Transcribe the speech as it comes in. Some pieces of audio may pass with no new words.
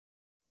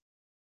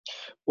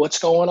What's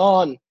going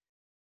on?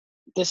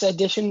 This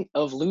edition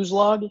of Lose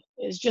Log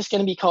is just going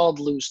to be called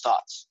Lose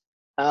Thoughts.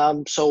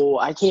 So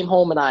I came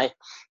home and I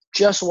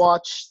just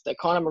watched the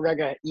Conor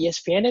McGregor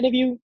ESPN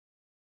interview,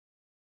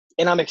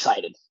 and I'm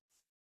excited.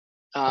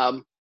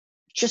 Um,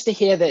 just to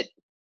hear that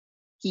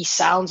he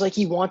sounds like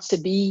he wants to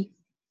be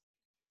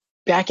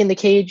back in the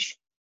cage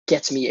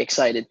gets me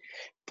excited.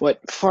 But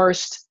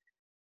first,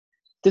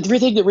 the three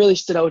thing that really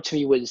stood out to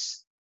me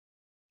was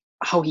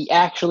how he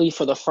actually,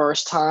 for the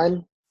first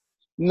time,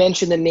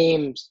 mentioned the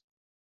names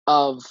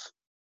of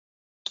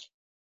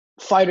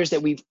fighters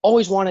that we've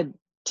always wanted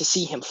to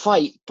see him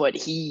fight, but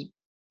he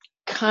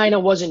kind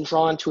of wasn't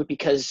drawn to it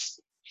because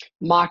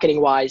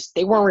marketing wise,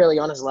 they weren't really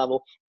on his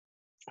level.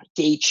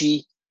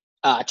 Gaethje,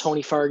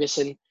 Tony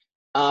Ferguson.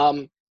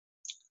 Um,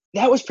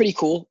 that was pretty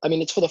cool. I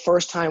mean, it's for the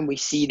first time we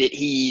see that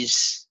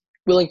he's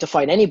willing to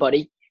fight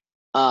anybody.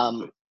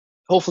 Um,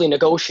 hopefully,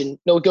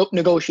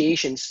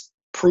 negotiations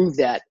prove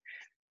that.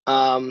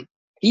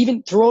 He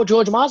even threw out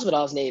George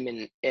Masvidal's name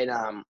in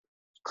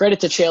credit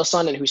to Chael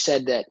Sonnen, who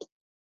said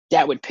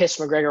that would piss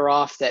McGregor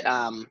off. That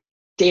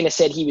Dana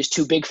said he was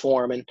too big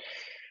for him, and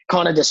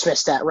Conor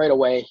dismissed that right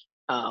away.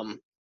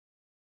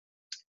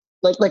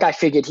 Like I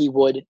figured he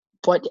would,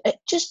 but it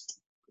just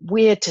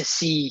weird to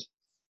see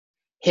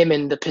him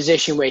in the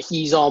position where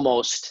he's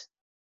almost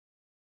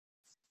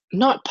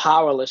not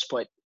powerless,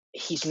 but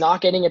he's not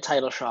getting a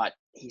title shot.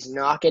 He's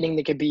not getting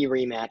the Khabib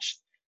rematch.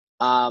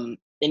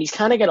 And he's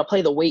kind of got to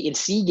play the wait and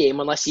see game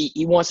unless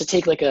he wants to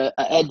take like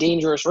a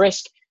dangerous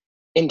risk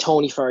in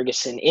Tony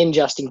Ferguson, in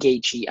Justin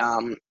Gaethje,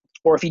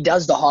 or if he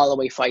does the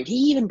Holloway fight. He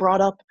even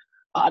brought up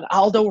an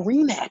Aldo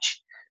rematch.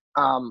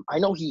 I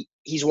know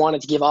he's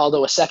wanted to give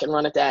Aldo a second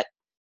run at that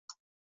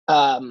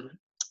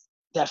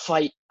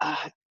fight,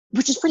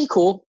 which is pretty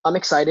cool. I'm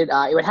excited.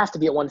 It would have to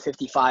be at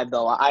 155,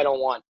 though. I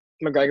don't want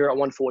McGregor at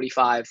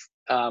 145,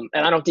 and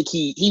I don't think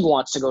he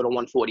wants to go to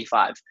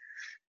 145.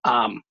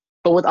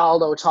 But with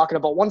Aldo talking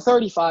about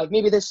 135,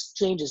 maybe this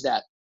changes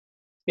that.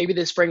 Maybe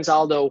this brings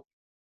Aldo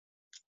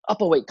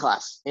up a weight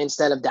class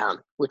instead of down,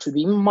 which would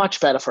be much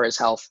better for his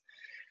health,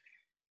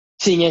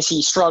 seeing as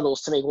he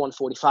struggles to make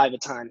 145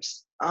 at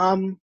times.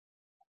 But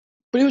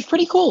it was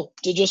pretty cool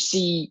to just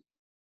see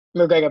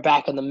McGregor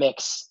back in the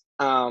mix.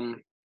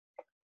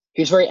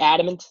 He was very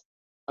adamant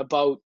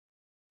about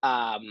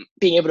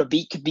being able to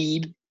beat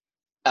Khabib,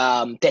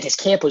 that his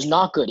camp was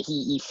not good.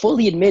 He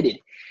fully admitted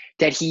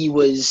that he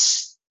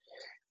was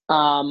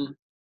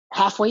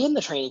halfway in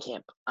the training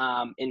camp.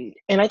 And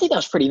I think that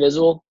was pretty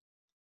visible.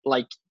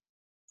 Like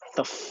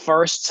the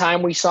first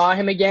time we saw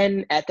him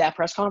again at that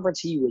press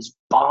conference, he was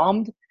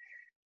bombed,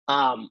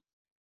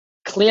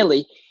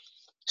 clearly.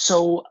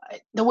 So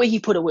the way he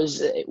put it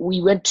was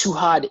we went too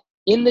hard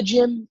in the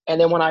gym,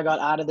 and then when I got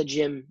out of the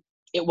gym,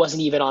 it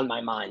wasn't even on my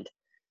mind.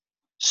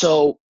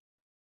 So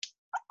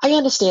I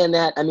understand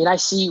that. I mean, I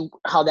see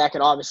how that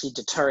could obviously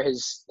deter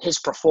his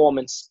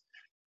performance.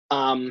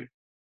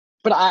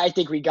 But I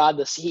think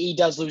regardless, he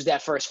does lose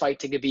that first fight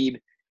to Khabib.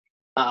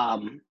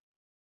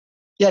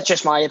 That's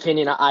just my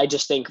opinion. I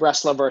just think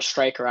wrestler versus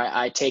striker,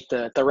 I take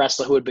the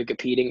wrestler who would be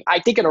competing. I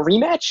think in a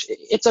rematch,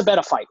 it's a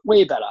better fight,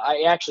 way better.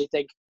 I actually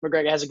think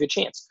McGregor has a good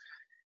chance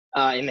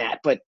in that.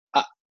 But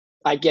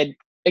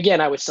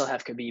again, I would still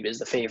have Khabib as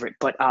the favorite.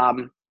 But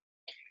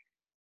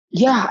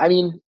yeah, I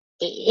mean,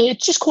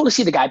 it's just cool to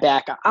see the guy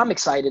back. I'm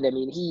excited. I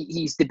mean,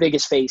 he's the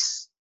biggest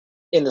face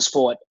in the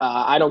sport.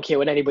 I don't care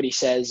what anybody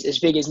says. As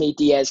big as Nate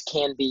Diaz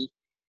can be,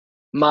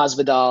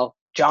 Masvidal,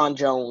 John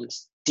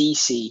Jones,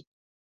 DC,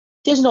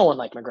 there's no one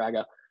like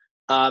McGregor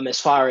as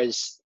far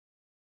as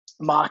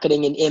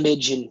marketing and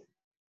image and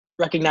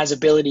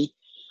recognizability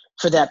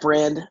for that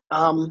brand.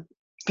 But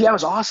yeah, it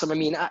was awesome. I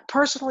mean,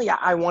 personally,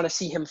 I want to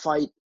see him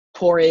fight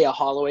Poirier or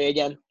Holloway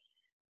again,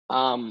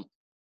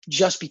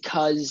 just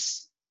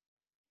because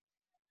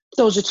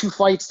those are two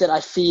fights that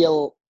I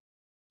feel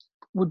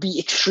would be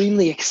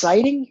extremely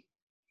exciting,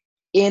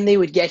 and they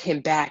would get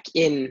him back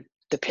in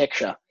the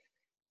picture.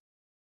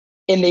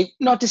 And they,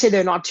 not to say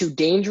they're not too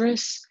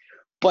dangerous,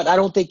 but I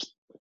don't think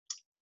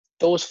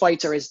those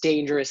fights are as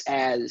dangerous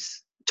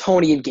as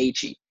Tony and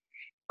Gaethje.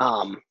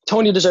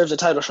 Tony deserves a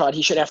title shot.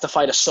 He should have to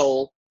fight a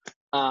soul.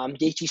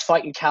 Gaethje's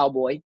fighting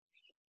Cowboy.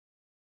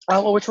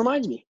 Which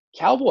reminds me,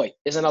 Cowboy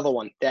is another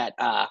one that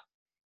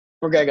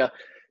McGregor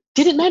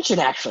didn't mention,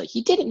 actually.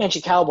 He didn't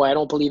mention Cowboy, I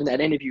don't believe, in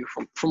that interview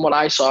from what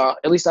I saw.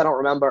 At least I don't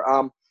remember.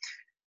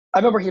 I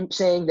remember him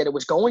saying that it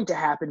was going to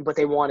happen, but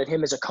they wanted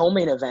him as a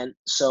co-main event,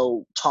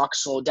 so talk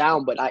slowed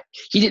down. But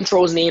he didn't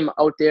throw his name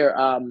out there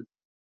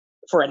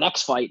for a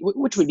next fight,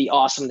 which would be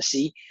awesome to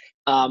see.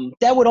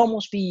 That would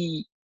almost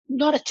be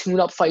not a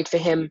tune-up fight for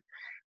him,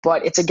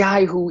 but it's a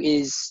guy who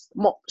is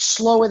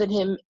slower than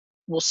him,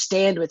 will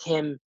stand with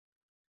him,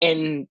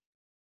 and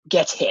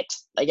gets hit.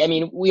 Like, I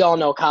mean, we all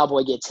know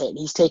Cowboy gets hit.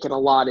 He's taken a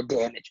lot of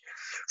damage.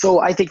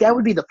 So I think that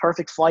would be the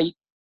perfect fight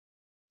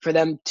for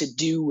them to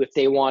do if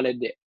they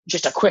wanted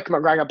just a quick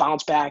McGregor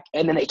bounce back,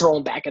 and then they throw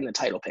him back in the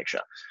title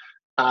picture.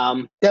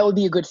 That would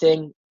be a good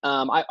thing.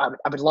 I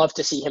would love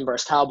to see him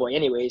versus Cowboy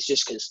anyways,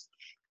 just because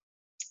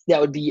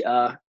that would be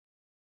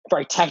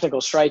very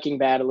technical striking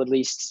battle, at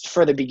least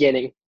for the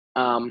beginning.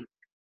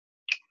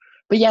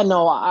 But yeah,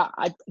 no,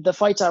 the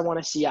fights I want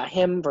to see are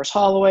him versus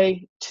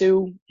Holloway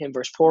 2, him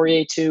versus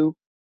Poirier 2,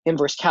 him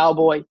versus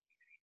Cowboy.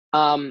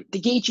 The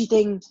Gaethje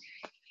thing,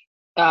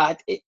 I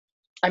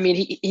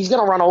mean, he's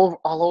gonna run all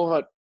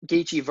over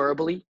Gaethje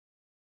verbally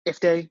if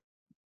they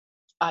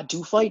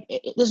do fight.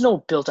 There's no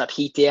built up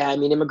heat there. I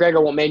mean,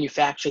 McGregor won't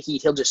manufacture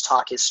heat; he'll just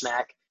talk his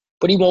smack,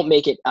 but he won't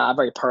make it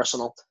very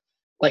personal,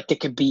 like the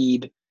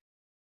Khabib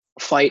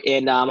fight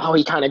and how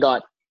he kind of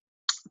got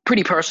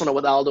pretty personal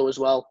with Aldo as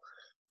well.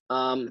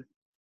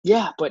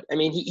 Yeah, but I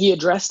mean, he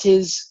addressed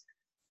his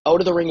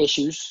out of the ring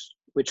issues,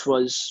 which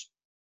was,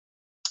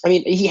 I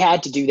mean, he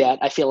had to do that.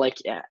 I feel like,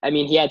 yeah, I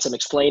mean, he had some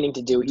explaining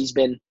to do. He's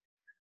been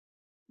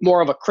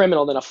more of a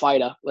criminal than a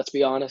fighter, let's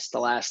be honest, the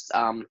last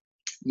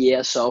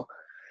year. So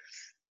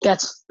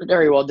that's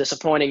very well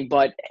disappointing,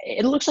 but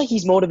it looks like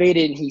he's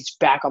motivated and he's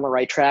back on the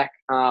right track.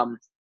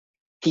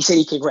 He said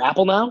he can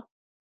grapple now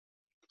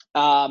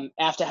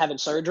after having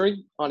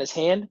surgery on his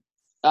hand,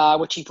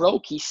 which he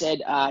broke. He said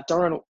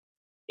during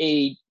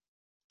a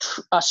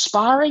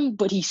sparring,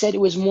 but he said it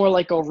was more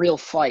like a real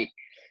fight.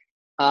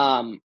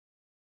 And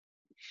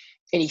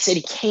he said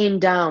he came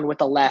down with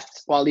the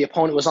left while the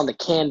opponent was on the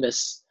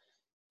canvas,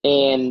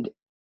 and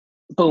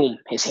boom,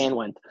 his hand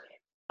went.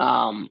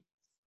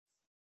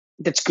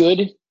 That's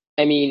good.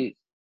 I mean,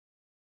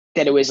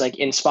 that it was like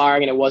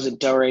inspiring and it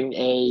wasn't during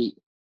a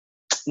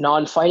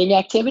non-fighting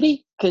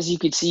activity, because you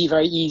could see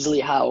very easily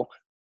how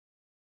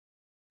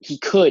he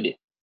could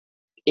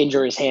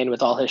injure his hand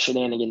with all his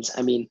shenanigans.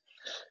 I mean,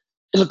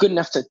 it looked good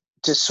enough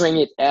to swing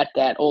it at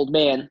that old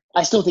man.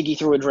 I still think he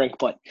threw a drink,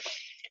 but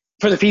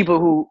for the people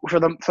who, for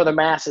the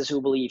masses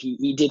who believe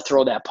he did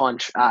throw that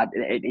punch,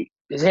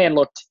 his hand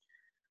looked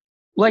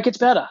like it's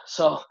better.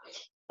 So,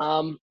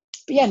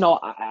 but yeah, no,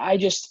 I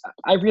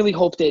really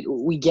hope that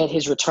we get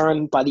his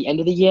return by the end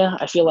of the year.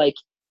 I feel like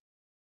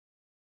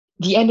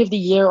the end of the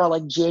year or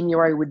like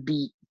January would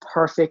be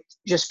perfect,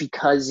 just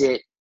because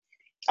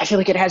I feel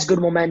like it has good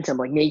momentum.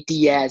 Like Nate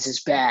Diaz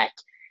is back.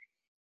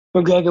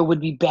 McGregor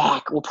would be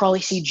back. We'll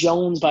probably see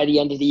Jones by the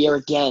end of the year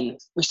again.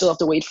 We still have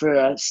to wait for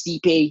a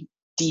Stipe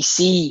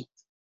DC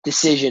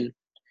decision,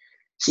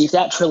 see if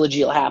that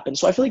trilogy will happen.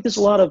 So I feel like there's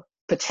a lot of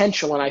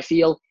potential, and I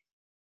feel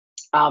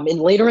in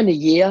later in the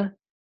year,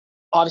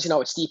 obviously not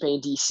with Stipe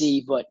and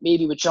DC, but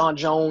maybe with John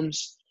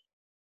Jones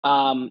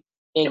and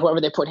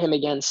whoever they put him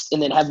against,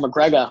 and then have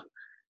McGregor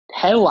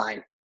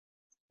headline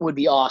would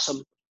be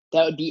awesome.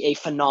 That would be a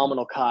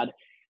phenomenal card.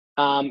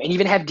 And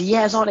even have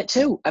Diaz on it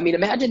too. I mean,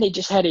 imagine they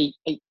just had a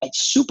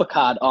super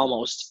card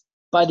almost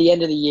by the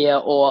end of the year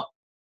or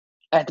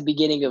at the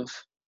beginning of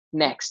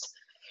next.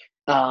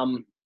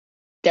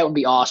 That would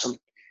be awesome.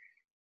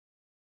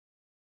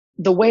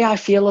 The way I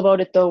feel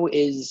about it, though,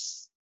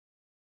 is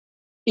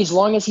as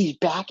long as he's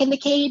back in the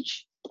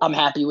cage, I'm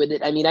happy with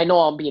it. I mean, I know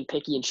I'm being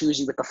picky and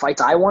choosy with the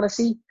fights I want to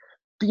see,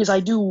 because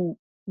I do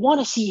want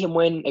to see him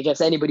win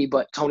against anybody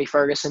but Tony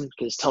Ferguson,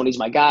 because Tony's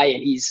my guy,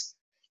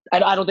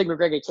 and I don't think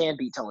McGregor can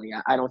beat Tony.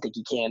 I don't think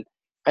he can.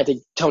 I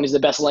think Tony's the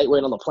best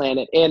lightweight on the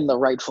planet and the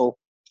rightful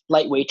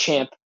lightweight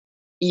champ,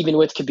 even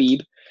with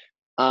Khabib.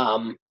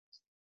 And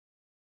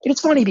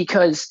it's funny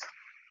because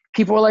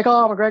people were like,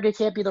 oh, McGregor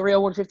can't be the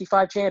real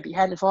 155 champ. He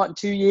hadn't fought in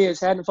 2 years.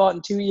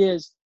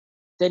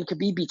 Then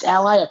Khabib beats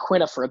Al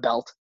Iaquinta for a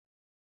belt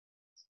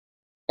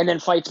and then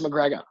fights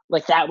McGregor.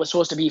 Like, that was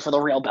supposed to be for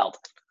the real belt.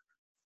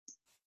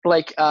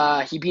 Like,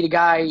 he beat a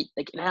guy,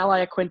 like an Al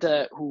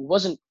Iaquinta who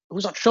was on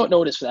short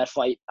notice for that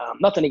fight.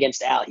 Nothing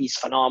against Al. He's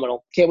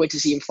phenomenal. Can't wait to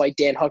see him fight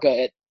Dan Hooker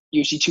at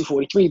UFC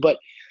 243. But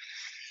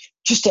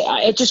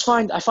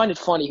I find it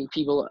funny who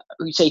people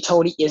who say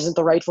Tony isn't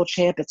the rightful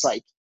champ. It's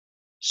like,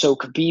 so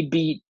Khabib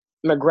beat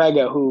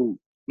McGregor, who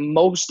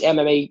most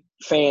MMA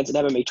fans and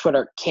MMA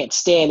Twitter can't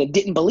stand and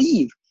didn't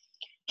believe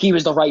he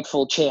was the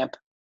rightful champ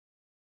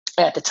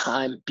at the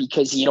time,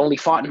 because he had only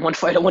fought in one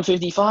fight at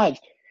 155,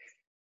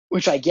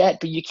 which I get,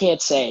 but you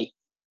can't say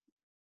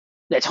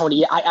that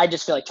Tony. I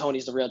just feel like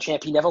Tony's the real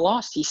champ. He never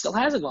lost. He still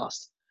hasn't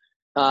lost.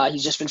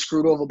 He's just been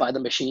screwed over by the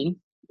machine,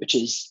 which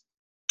is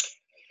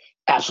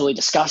absolutely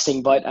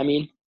disgusting. But I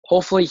mean,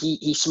 hopefully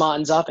he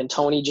smartens up and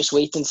Tony just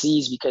waits and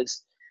sees,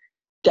 because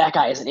that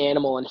guy is an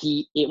animal, and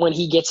when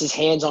he gets his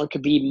hands on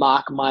Khabib,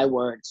 mark my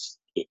words,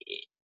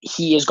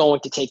 he is going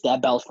to take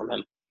that belt from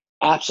him.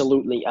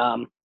 Absolutely.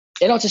 And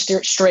not to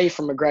stray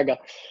from McGregor,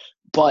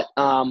 but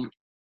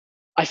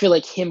I feel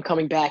like him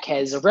coming back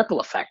has a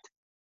ripple effect,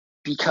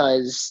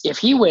 because if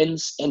he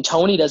wins and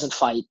Tony doesn't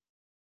fight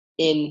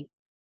in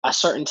a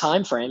certain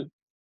time frame,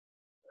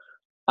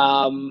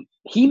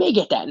 he may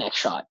get that next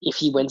shot if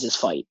he wins his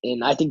fight.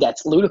 And I think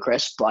that's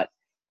ludicrous, but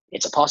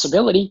it's a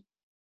possibility.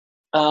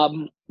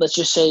 Let's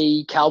just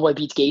say Cowboy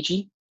beats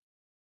Gaethje.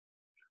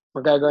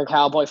 McGregor and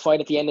Cowboy fight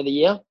at the end of the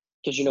year,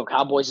 because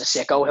Cowboy's a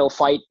sicko. He'll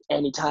fight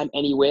anytime,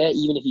 anywhere,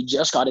 even if he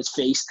just got his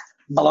face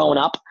blown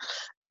up.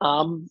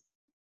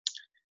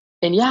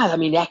 And yeah, I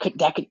mean, that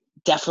could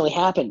definitely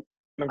happen.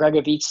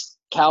 McGregor beats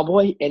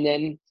Cowboy and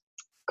then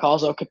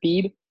calls out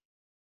Khabib.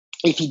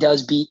 If he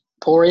does beat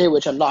Poirier,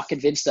 which I'm not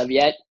convinced of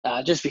yet,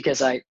 just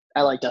because I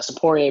like Dustin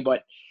Poirier,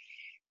 but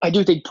I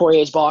do think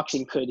Poirier's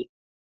boxing could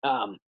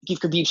give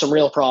Khabib some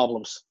real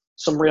problems.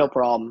 Some real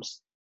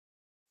problems.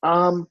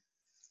 On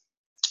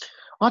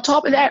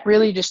top of that,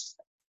 really just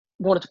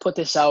wanted to put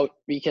this out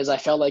because I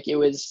felt like it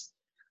was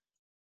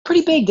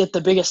pretty big that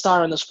the biggest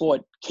star in the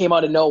sport came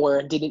out of nowhere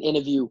and did an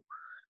interview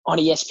on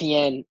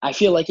ESPN. I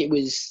feel like it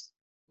was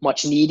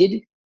much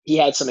needed. He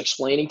had some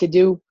explaining to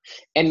do.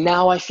 And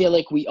now I feel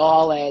like we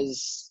all,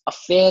 as a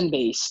fan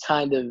base,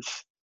 kind of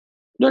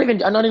not even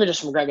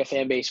just McGregor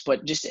fan base,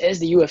 but just as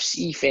the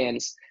UFC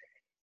fans,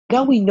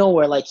 now we know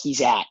where like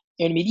he's at.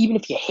 You know what I mean? Even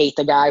if you hate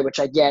the guy, which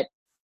I get,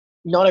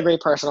 not a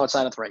great person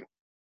outside of the ring.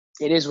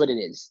 It is what it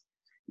is.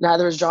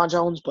 Neither is John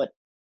Jones, but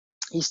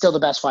he's still the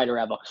best fighter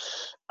ever.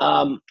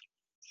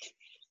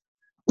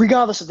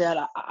 Regardless of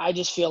that, I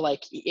just feel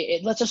like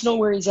it lets us know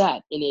where he's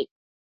at, and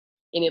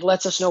it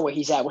lets us know where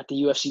he's at with the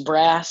UFC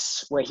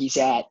brass, where he's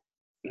at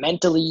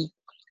mentally,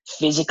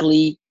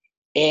 physically,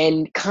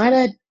 and kind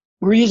of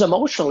where he is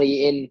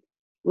emotionally in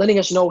letting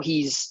us know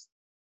he's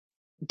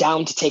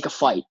down to take a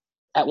fight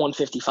at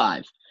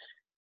 155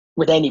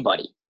 with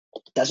anybody.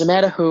 Doesn't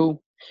matter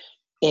who.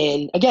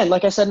 And again,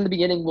 like I said in the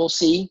beginning, we'll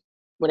see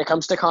when it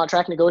comes to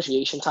contract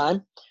negotiation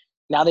time.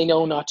 Now they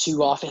know not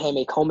to offer him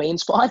a co-main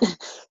spot,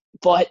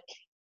 but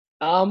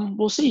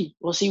we'll see.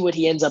 We'll see what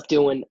he ends up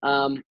doing.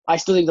 I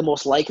still think the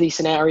most likely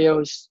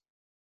scenarios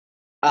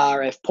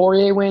are if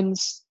Poirier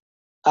wins,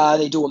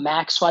 they do a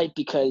Max fight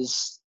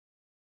because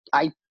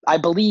I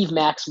believe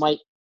Max might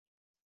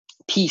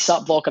piece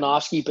up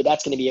Volkanovski, but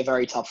that's going to be a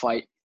very tough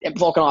fight.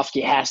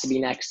 Volkanovski has to be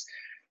next.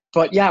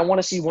 But yeah, I want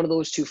to see one of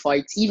those two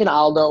fights. Even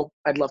Aldo,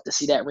 I'd love to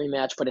see that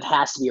rematch, but it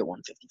has to be at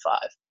 155.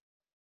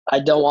 I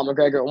don't want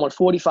McGregor at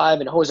 145,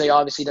 and Jose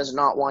obviously does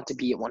not want to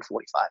be at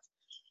 145.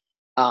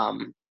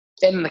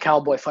 And the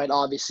Cowboy fight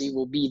obviously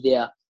will be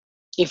there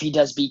if he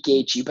does beat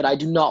Gaethje, but I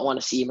do not want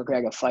to see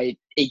McGregor fight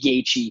a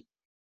Gaethje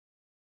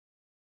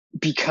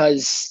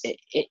because it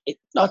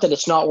not that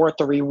it's not worth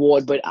the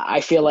reward, but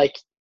I feel like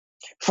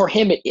for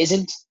him it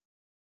isn't.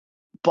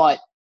 But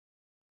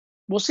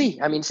we'll see.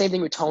 I mean, same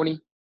thing with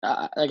Tony.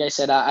 Like I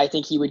said, I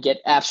think he would get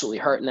absolutely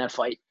hurt in that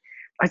fight.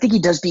 I think he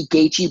does beat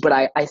Gaethje, but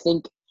I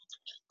think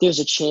there's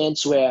a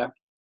chance where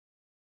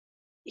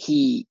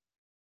he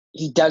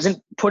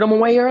doesn't put him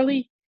away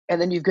early, and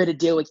then you've got to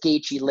deal with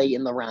Gaethje late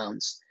in the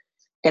rounds.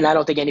 And I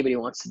don't think anybody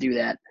wants to do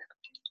that.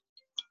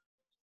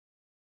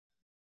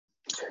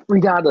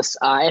 Regardless,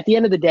 at the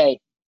end of the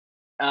day,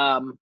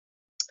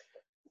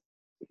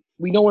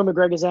 we know where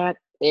McGregor's at,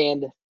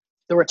 and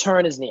the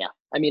return is near.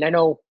 I mean, I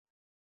know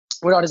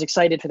we're not as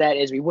excited for that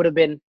as we would have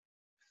been,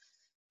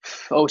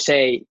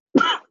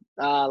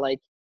 like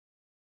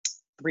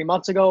 3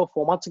 months ago,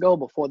 4 months ago,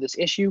 before this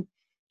issue.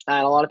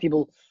 And a lot of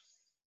people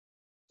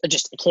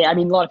just can't. I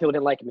mean, a lot of people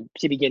didn't like him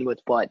to begin with,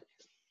 but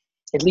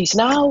at least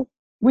now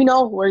we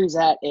know where he's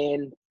at,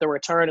 and the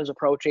return is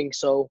approaching.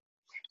 So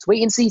it's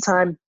wait and see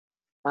time.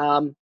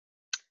 But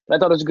I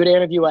thought it was a good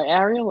interview by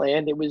Ariel,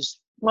 and it was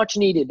much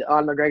needed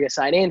on McGregor's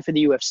side and for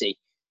the UFC.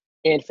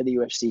 Thank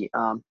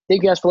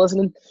you guys for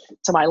listening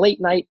to my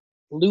late night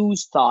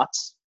Lose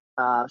Thoughts.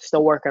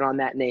 Still working on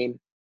that name.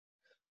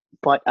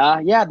 But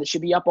yeah, this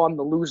should be up on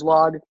the Lose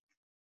Log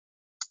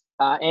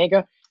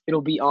Anchor.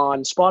 It'll be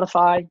on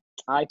Spotify,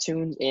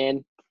 iTunes,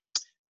 and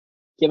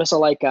give us a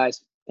like,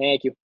 guys.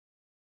 Thank you.